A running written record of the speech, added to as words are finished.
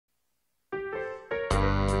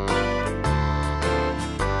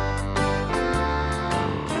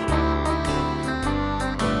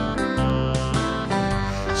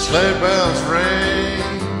sleigh bells ring.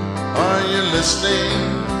 Are you listening?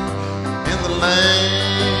 In the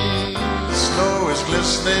lane, the snow is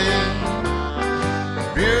glistening.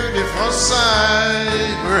 Beautiful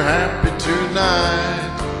sight, we're happy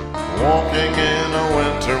tonight, walking in a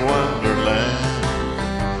winter wonderland.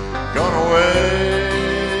 Gone away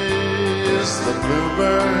is the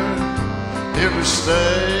bluebird, here to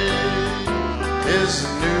stay is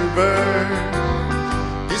a new bird.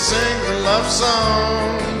 He sings a love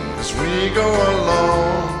song as we go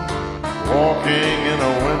along, walking in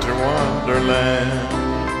a winter wonderland.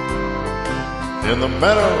 In the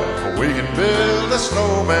meadow we can build a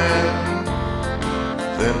snowman,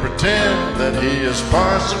 then pretend that he is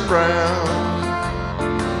Parson Brown.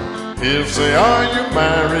 He'll say, are you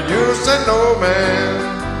married? You'll say, no, man,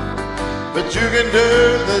 but you can do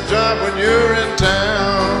the job when you're in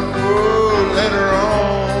town. Oh, later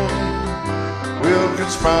on we'll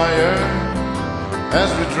conspire as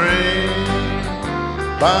we dream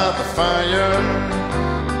by the fire,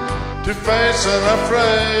 to face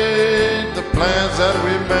unafraid the plans that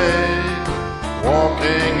we made,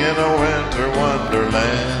 walking in a winter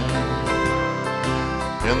wonderland.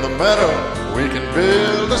 In the meadow we can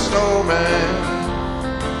build a snowman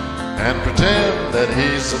and pretend that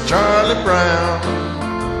he's a Charlie Brown.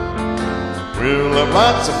 We'll have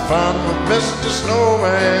lots of fun with Mr.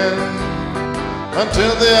 Snowman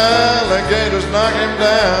until the alligators knock him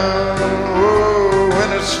down. Oh, when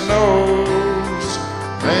it snows,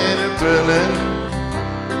 ain't it thrilling,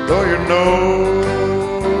 though your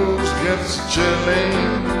nose gets chilling.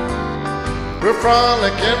 We'll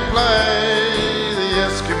frolic and play the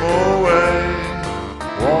Eskimo way,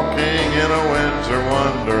 walking in a winter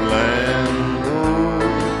wonderland.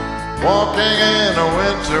 Ooh, walking in a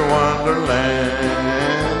winter wonderland,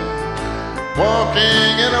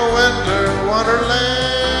 walking in a winter wonderland.